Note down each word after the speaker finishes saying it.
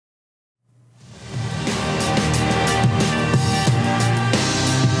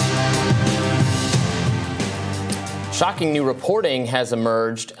Shocking new reporting has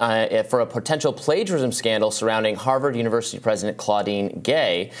emerged for a potential plagiarism scandal surrounding Harvard University President Claudine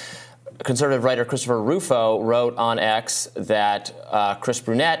Gay. Conservative writer Christopher Rufo wrote on X that Chris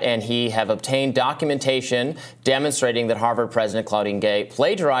Brunette and he have obtained documentation demonstrating that Harvard President Claudine Gay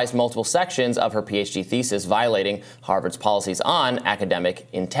plagiarized multiple sections of her PhD thesis, violating Harvard's policies on academic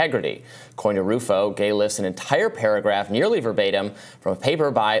integrity. According to Rufo, Gay lifts an entire paragraph, nearly verbatim, from a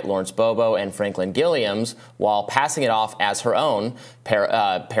paper by Lawrence Bobo and Franklin Gilliams, while passing it off as her own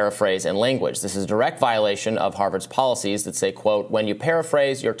paraphrase and language. This is a direct violation of Harvard's policies that say, quote, when you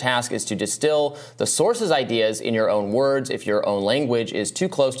paraphrase, your task is to distill the source's ideas in your own words. If your own language is too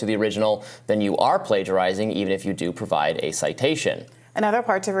close to the original, then you are plagiarizing, even if you do provide a citation. In other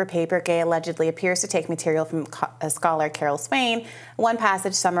parts of her paper, Gay allegedly appears to take material from scholar Carol Swain, one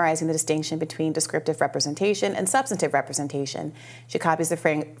passage summarizing the distinction between descriptive representation and substantive representation. She copies the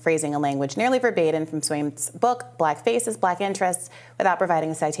phrasing and language nearly verbatim from Swain's book, Black Faces, Black Interests, without providing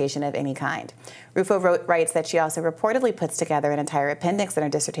a citation of any kind. Rufo writes that she also reportedly puts together an entire appendix in her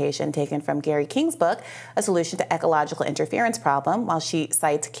dissertation taken from Gary King's book, A Solution to Ecological Interference Problem, while she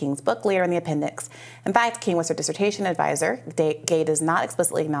cites King's book later in the appendix. In fact, King was her dissertation advisor. Gay does not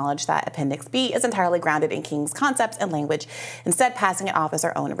explicitly acknowledge that Appendix B is entirely grounded in King's concepts and language, instead passing it off as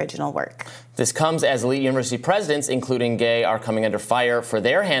her own original work. This comes as elite university presidents, including Gay, are coming under fire for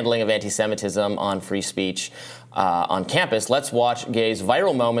their handling of anti-Semitism on free speech on campus. Let's watch Gay's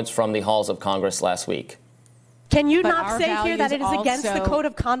viral moments from the halls of Congress last week. Can you not say here that it is against the code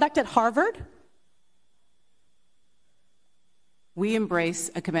of conduct at Harvard? We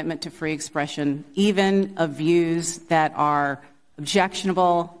embrace a commitment to free expression, even of views that are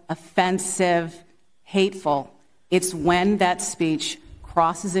objectionable, offensive, hateful. It's when that speech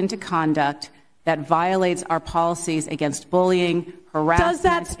crosses into conduct that violates our policies against bullying, harassment, does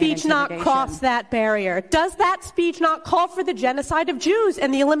that speech not cross that barrier? Does that speech not call for the genocide of Jews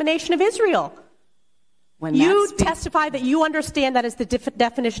and the elimination of Israel? When you testify that you understand that is the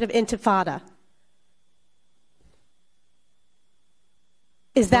definition of intifada.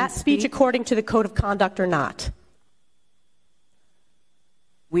 Is that speech according to the code of conduct or not?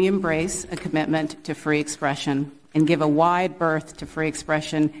 We embrace a commitment to free expression and give a wide berth to free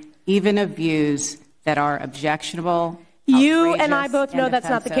expression, even of views that are objectionable. You and I both know that's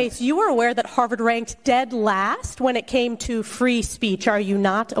not the case. You were aware that Harvard ranked dead last when it came to free speech. Are you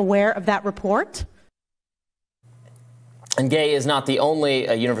not aware of that report? And Gay is not the only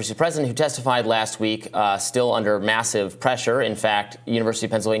university president who testified last week, still under massive pressure. In fact, University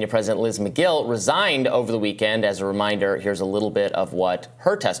of Pennsylvania President Liz Magill resigned over the weekend. As a reminder, here's a little bit of what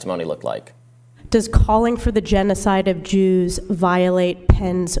her testimony looked like. Does calling for the genocide of Jews violate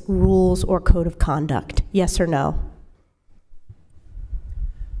Penn's rules or code of conduct? Yes or no?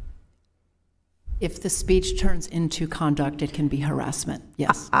 If the speech turns into conduct, it can be harassment,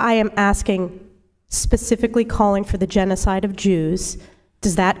 yes. I am asking, specifically calling for the genocide of Jews,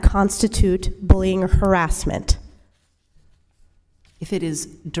 does that constitute bullying or harassment? If it is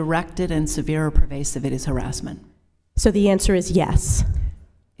directed and severe or pervasive, it is harassment. So the answer is yes.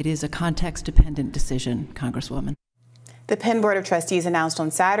 It is a context-dependent decision, Congresswoman. The Penn Board of Trustees announced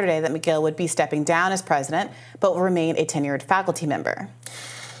on Saturday that Magill would be stepping down as president, but will remain a tenured faculty member.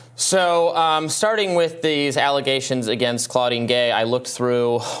 So starting with these allegations against Claudine Gay, I looked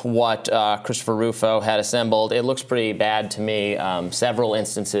through what Christopher Rufo had assembled. It looks pretty bad to me. Several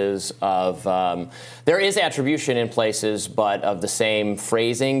instances of, there is attribution in places, but of the same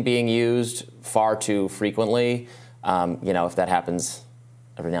phrasing being used far too frequently. You know, if that happens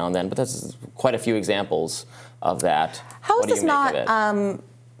every now and then, but that's quite a few examples of that. How is this not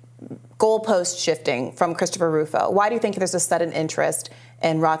goalpost shifting from Christopher Rufo? Why do you think there's a sudden interest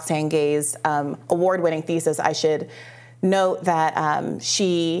in Roxane Gay's award-winning thesis? I should note that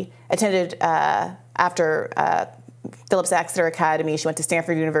she attended after Phillips Exeter Academy. She went to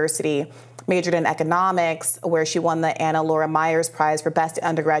Stanford University, majored in economics, where she won the Anna Laura Myers Prize for Best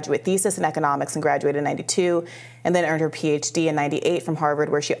Undergraduate Thesis in Economics and graduated in '92, and then earned her PhD in '98 from Harvard,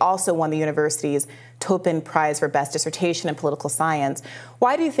 where she also won the university's Topin Prize for Best Dissertation in Political Science.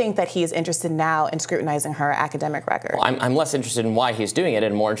 Why do you think that he is interested now in scrutinizing her academic record? Well, I'm less interested in why he's doing it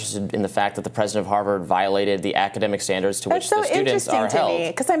and more interested in the fact that the president of Harvard violated the academic standards to which the students are held. That's so interesting to me,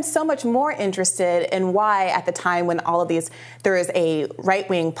 because I'm so much more interested in why, at the time when all of these, there is a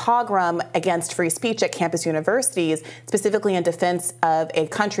right-wing pogrom against free speech at campus universities, specifically in defense of a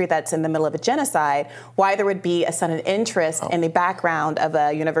country that's in the middle of a genocide, why there would be a sudden interest in the background of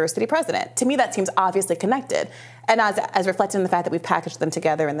a university president. To me, that seems obviously connected, and as reflected in the fact that we've packaged them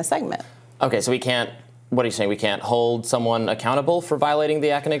together in the segment. Okay, so we can't What are you saying? We can't hold someone accountable for violating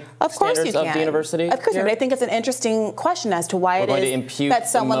the academic standards of the university? Of course, but I think it's an interesting question as to why it is that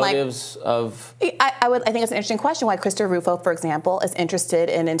someone like I think it's an interesting question why Christopher Rufo, for example, is interested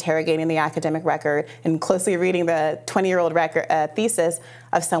in interrogating the academic record and closely reading the 20-year-old thesis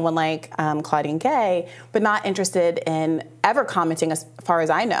of someone like Claudine Gay, but not interested in ever commenting, as far as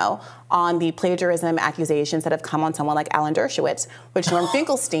I know, on the plagiarism accusations that have come on someone like Alan Dershowitz, which Norm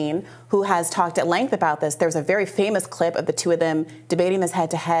Finkelstein, who has talked at length about this, there's a very famous clip of the two of them debating this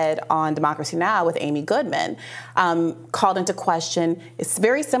head-to-head on Democracy Now! With Amy Goodman, called into question. It's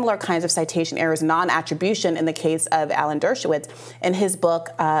very similar kinds of citation errors, non-attribution in the case of Alan Dershowitz in his book,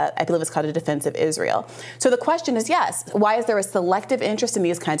 I believe it's called A Defense of Israel. So the question is, yes, why is there a selective interest in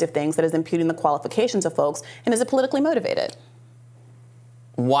these kinds of things that is imputing the qualifications of folks, and is it politically motivated?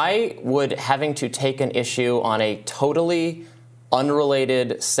 Why would having to take an issue on a totally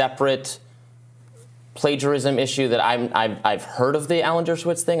unrelated, separate plagiarism issue that I've heard of the Alan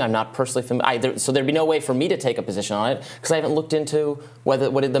Dershowitz thing, I'm not personally familiar, so there'd be no way for me to take a position on it because I haven't looked into what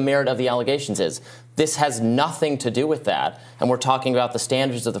the merit of the allegations is. This has nothing to do with that, and we're talking about the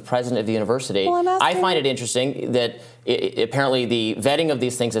standards of the president of the university. Well, I find it interesting that apparently the vetting of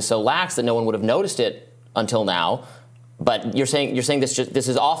these things is so lax that no one would have noticed it until now. But you're saying this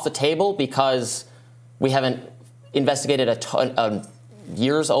is off the table because we haven't investigated a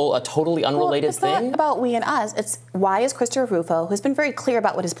years old, a totally unrelated thing? It's not about we and us. It's why is Christopher Rufo, who's been very clear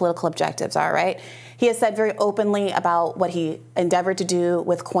about what his political objectives are, right? He has said very openly about what he endeavored to do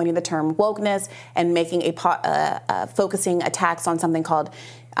with coining the term wokeness and making focusing attacks on something called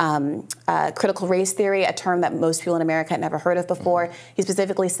critical race theory, a term that most people in America had never heard of before. He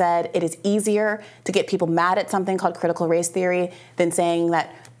specifically said it is easier to get people mad at something called critical race theory than saying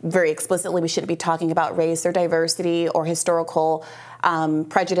that very explicitly we shouldn't be talking about race or diversity or historical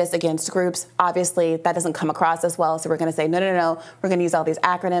prejudice against groups. Obviously, that doesn't come across as well, so we're going to say, no, we're going to use all these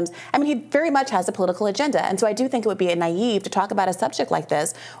acronyms. I mean, he very much has a political agenda, and so I do think it would be naive to talk about a subject like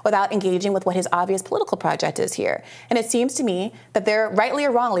this without engaging with what his obvious political project is here. And it seems to me that they're, rightly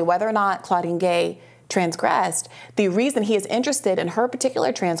or wrongly, whether or not Claudine Gay transgressed, the reason he is interested in her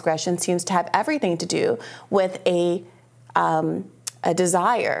particular transgression seems to have everything to do with a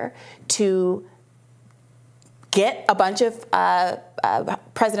desire to get a bunch of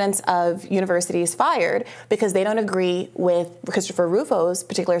presidents of universities fired because they don't agree with Christopher Rufo's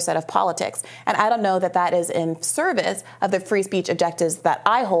particular set of politics. And I don't know that that is in service of the free speech objectives that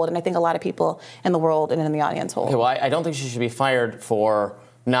I hold, and I think a lot of people in the world and in the audience hold. Okay, well, I don't think she should be fired for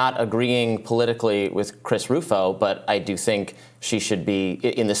not agreeing politically with Chris Rufo, but I do think she should be,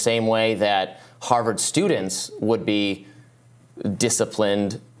 in the same way that Harvard students would be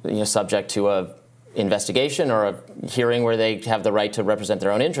disciplined, subject to a investigation or a hearing where they have the right to represent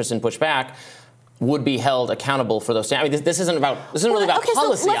their own interests and push back, would be held accountable for those standards. I mean, this isn't really about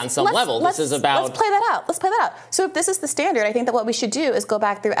policy on some level. This is about... Let's play that out. Let's play that out. So if this is the standard, I think that what we should do is go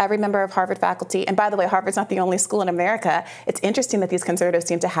back through every member of Harvard faculty. And by the way, Harvard's not the only school in America. It's interesting that these conservatives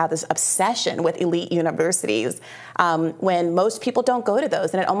seem to have this obsession with elite universities when most people don't go to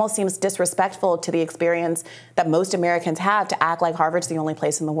those. And it almost seems disrespectful to the experience that most Americans have to act like Harvard's the only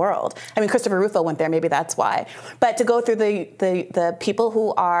place in the world. I mean, Christopher Rufo went there. Maybe that's why. But to go through the people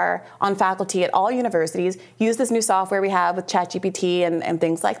who are on faculty at all universities, use this new software we have with ChatGPT and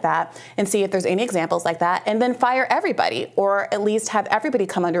things like that, and see if there's any examples like that, and then fire everybody, or at least have everybody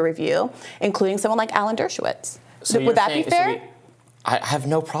come under review, including someone like Alan Dershowitz. So would that be fair? I have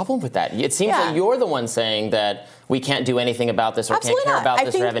no problem with that. It seems like you're the one saying that we can't do anything about this or can't care about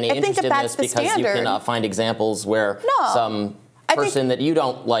this or have any interest in this because you can find examples where some person that you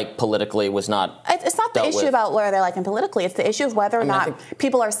don't like politically was not. It's not the issue about whether they like him politically. It's the issue of whether or not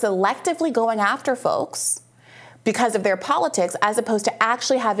people are selectively going after folks because of their politics, as opposed to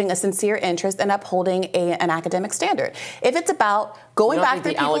actually having a sincere interest in upholding an academic standard. If it's about going back to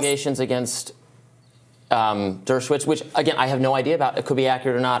the allegations against Dershowitz, which again I have no idea about, it could be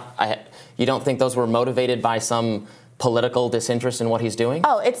accurate or not. You don't think those were motivated by some political disinterest in what he's doing?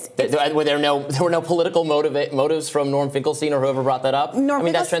 Oh, there were no political motives from Norm Finkelstein or whoever brought that up? I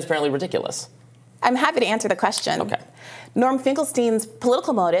mean, that's transparently ridiculous. I'm happy to answer the question. Okay. Norm Finkelstein's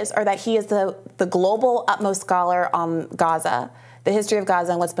political motives are that he is the global utmost scholar on Gaza, the history of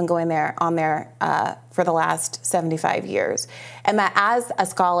Gaza and what's been going on there for the last 75 years. And that as a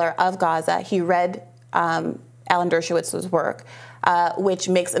scholar of Gaza, he read Alan Dershowitz's work, which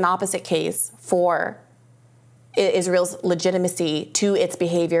makes an opposite case for Israel's legitimacy to its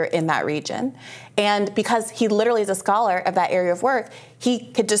behavior in that region. And because he literally is a scholar of that area of work,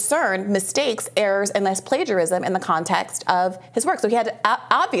 he could discern mistakes, errors, and less plagiarism in the context of his work. So he had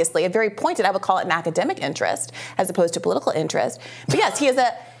obviously a very pointed, I would call it an academic interest as opposed to political interest. But yes,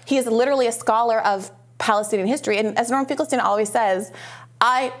 he is literally a scholar of Palestinian history. And as Norm Finkelstein always says,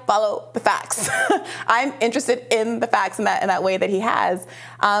 I follow the facts. I'm interested in the facts in that way that he has.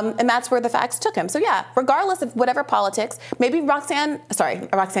 And that's where the facts took him. So yeah, regardless of whatever politics, maybe Roxanne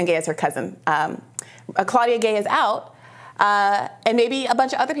Gay is her cousin. Claudia Gay is out. And maybe a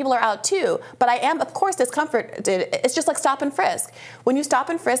bunch of other people are out too. But I am, of course, discomforted. It's just like stop and frisk. When you stop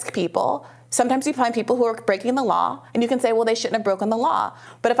and frisk people, sometimes you find people who are breaking the law, and you can say, well, they shouldn't have broken the law.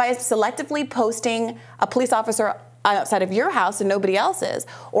 But if I am selectively posting a police officer outside of your house and nobody else's,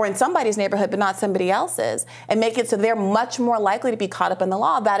 or in somebody's neighborhood but not somebody else's, and make it so they're much more likely to be caught up in the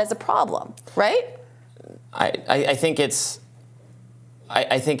law, that is a problem, right? I think it's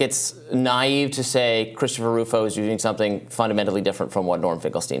naive to say Christopher Rufo is using something fundamentally different from what Norm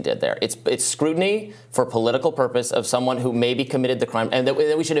Finkelstein did there. It's scrutiny for political purpose of someone who maybe committed the crime, and that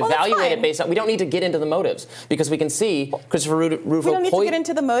we should evaluate it based on. We don't need to get into the motives because we can see Christopher Rufo. We don't need to get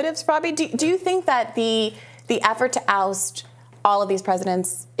into the motives, Robbie. Do you think that the effort to oust all of these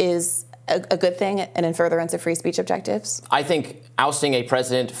presidents is a good thing and in furtherance of free speech objectives? I think ousting a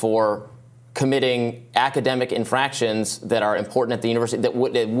president for committing academic infractions that are important at the university that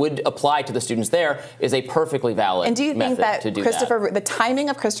would apply to the students there is a perfectly valid And do you think that the timing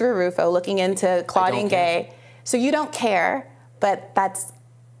of Christopher Rufo looking into Claudine Gay, so you don't care, but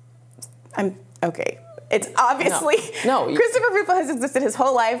okay. It's obviously, no. Christopher Rufo has existed his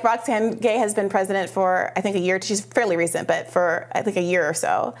whole life. Roxanne Gay has been president for, I think, a year. She's fairly recent, but for, I think, a year or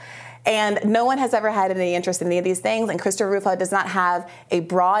so. And no one has ever had any interest in any of these things. And Christopher Rufo does not have a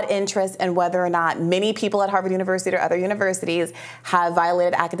broad interest in whether or not many people at Harvard University or other universities have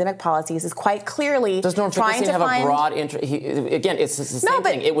violated academic policies. Is quite clearly Does Norm Finkelstein have a broad interest? Again, it's the same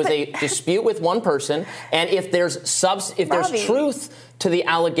thing. It was a dispute with one person, and if there's truth to the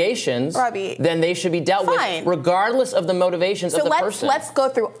allegations, then they should be dealt with regardless of the motivations of the person. Let's go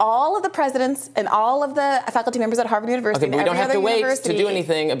through all of the presidents and all of the faculty members at Harvard University. Okay, but we don't have to wait to do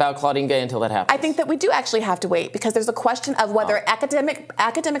anything about Claudine Gay until that happens. I think that we do actually have to wait because there's a question of whether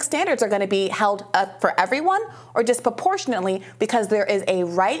academic standards are going to be held up for everyone or disproportionately because there is a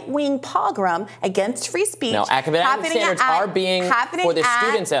right-wing pogrom against free speech. No, academic standards are being for the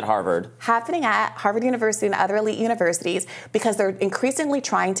students at Harvard. Happening at Harvard University and other elite universities because they're increasingly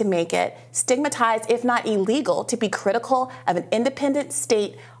trying to make it stigmatized, if not illegal, to be critical of an independent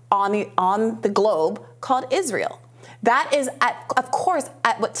state on the globe called Israel. That is, of course,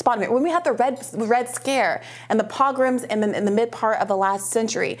 at what spawned it. When we had the Red Scare and the pogroms in the mid part of the last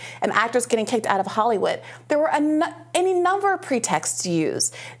century and actors getting kicked out of Hollywood, there were any number of pretexts to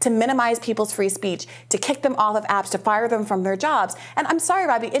use to minimize people's free speech, to kick them off of apps, to fire them from their jobs. And I'm sorry,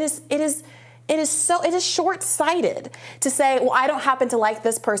 Robbie, it is short-sighted to say, well, I don't happen to like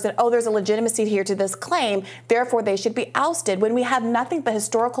this person. Oh, there's a legitimacy here to this claim. Therefore, they should be ousted when we have nothing but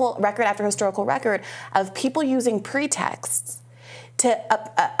historical record after historical record of people using pretexts to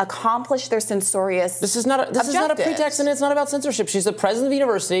accomplish their censorious This is not a pretext, and it's not about censorship. She's the president of the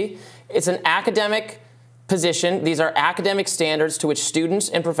university. It's an academic position. These are academic standards to which students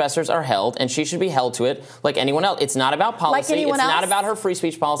and professors are held, and she should be held to it like anyone else. It's not about policy. Like anyone it's else? Not about her free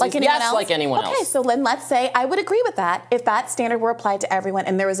speech policies. Like anyone else? Like anyone else. Okay, so then let's say I would agree with that if that standard were applied to everyone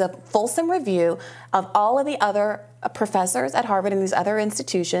and there was a fulsome review of all of the other professors at Harvard and these other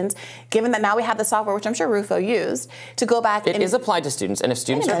institutions, given that now we have the software, which I'm sure Rufo used, to go back. It is applied to students, and if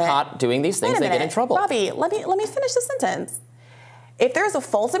students are caught doing these things, they get in trouble. Robbie, let me finish the sentence. If there is a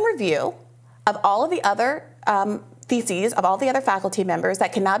fulsome review of all of the other theses of all the other faculty members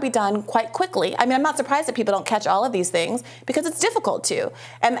that can now be done quite quickly. I mean, I'm not surprised that people don't catch all of these things because it's difficult to.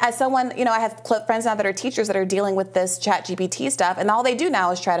 And as someone, I have friends now that are teachers that are dealing with this ChatGPT stuff, and all they do now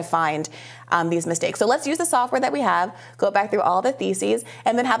is try to find these mistakes. So let's use the software that we have, go back through all the theses,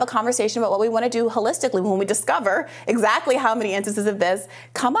 and then have a conversation about what we want to do holistically when we discover exactly how many instances of this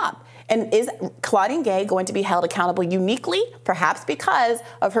come up. And is Claudine Gay going to be held accountable uniquely, perhaps because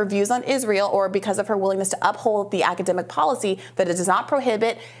of her views on Israel or because of her willingness to uphold the academic policy that it does not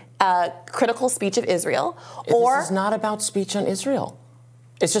prohibit critical speech of Israel? Or this is not about speech on Israel.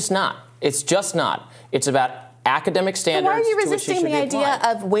 It's just not. It's just not. It's about academic standards. So why are you to which she resisting the should be idea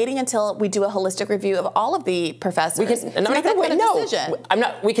applied. of waiting until we do a holistic review of all of the professors? We can, to make that kind of decision? I'm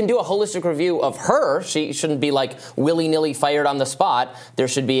not. We can do a holistic review of her. She shouldn't be like willy-nilly fired on the spot. There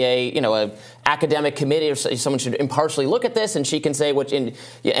should be a academic committee, or someone should impartially look at this, and she can say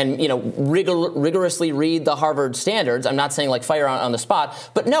rigorously read the Harvard standards. I'm not saying like fire on the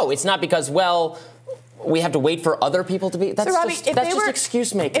spot, but no, it's not because we have to wait for other people to be. That's so, Robbie, just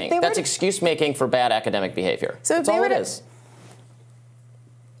excuse making. That's excuse making for bad academic behavior. So that's all it is.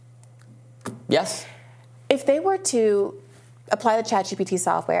 Yes? If they were to apply the ChatGPT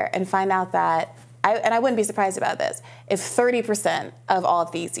software and find out that, and I wouldn't be surprised about this, if 30% of all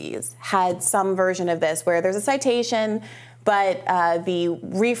theses had some version of this where there's a citation, but the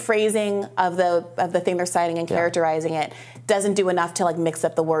rephrasing of the thing they're citing and characterizing it doesn't do enough to like mix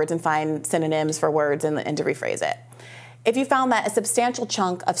up the words and find synonyms for words and to rephrase it. If you found that a substantial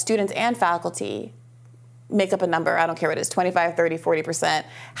chunk of students and faculty, make up a number, I don't care what it is, 25, 30, 40%,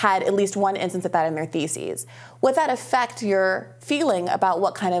 had at least one instance of that in their theses, would that affect your feeling about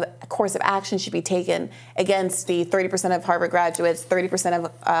what kind of course of action should be taken against the 30% of Harvard graduates, 30%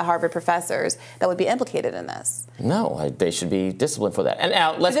 of Harvard professors that would be implicated in this? No, they should be disciplined for that. And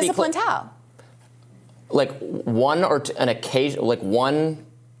now let's be disciplined how? Like one or an occasion, like one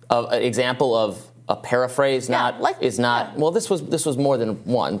example of a paraphrase is not. Well, this was more than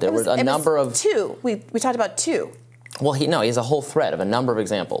one. There was a number of two. We talked about two. Well, he has a whole thread of a number of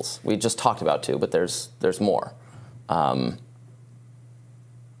examples. We just talked about two, but there's more. I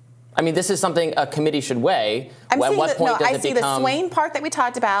mean, this is something a committee should weigh. At what point does it become? I see the Swain part that we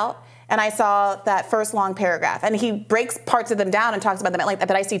talked about, and I saw that first long paragraph. And he breaks parts of them down and talks about them at length.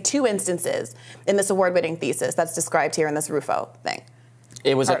 But I see two instances in this award-winning thesis that's described here in this Rufo thing.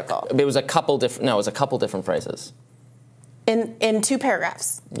 It was a couple different. No, it was a couple different phrases. In two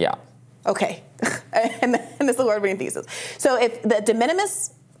paragraphs. Yeah. Okay. and this award-winning thesis. So if the de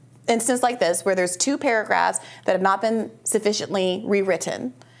minimis instance like this, where there's two paragraphs that have not been sufficiently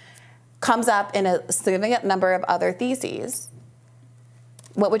rewritten, comes up in a significant number of other theses,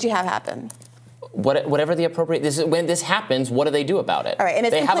 what would you have happen? Whatever the appropriate. When this happens, what do they do about it? All right, and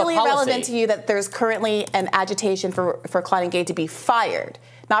it's completely irrelevant to you that there's currently an agitation for Claudine Gay to be fired.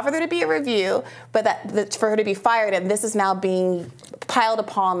 Not for there to be a review, but for her to be fired, and this is now being piled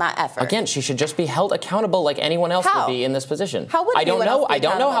upon that effort. Again, she should just be held accountable like anyone else would be in this position. How would I don't know. I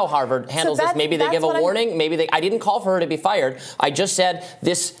don't know how Harvard handles this. Maybe they give a warning. Maybe I didn't call for her to be fired. I just said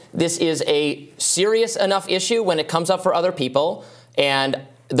this is a serious enough issue when it comes up for other people, and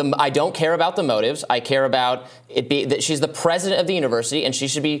I don't care about the motives. I care about that she's the president of the university, and she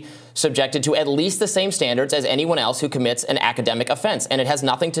should be subjected to at least the same standards as anyone else who commits an academic offense. And it has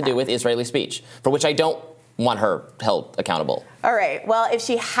nothing to do with Israeli speech, for which I don't want her held accountable. All right. Well, if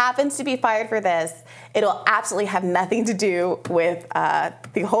she happens to be fired for this, it'll absolutely have nothing to do with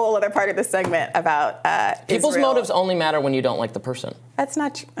the whole other part of the segment about People's Israel. motives only matter when you don't like the person. That's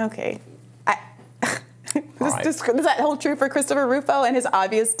not true. Okay. Does that hold true for Christopher Rufo and his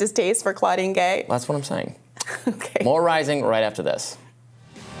obvious distaste for Claudine Gay? That's what I'm saying. Okay. More Rising right after this.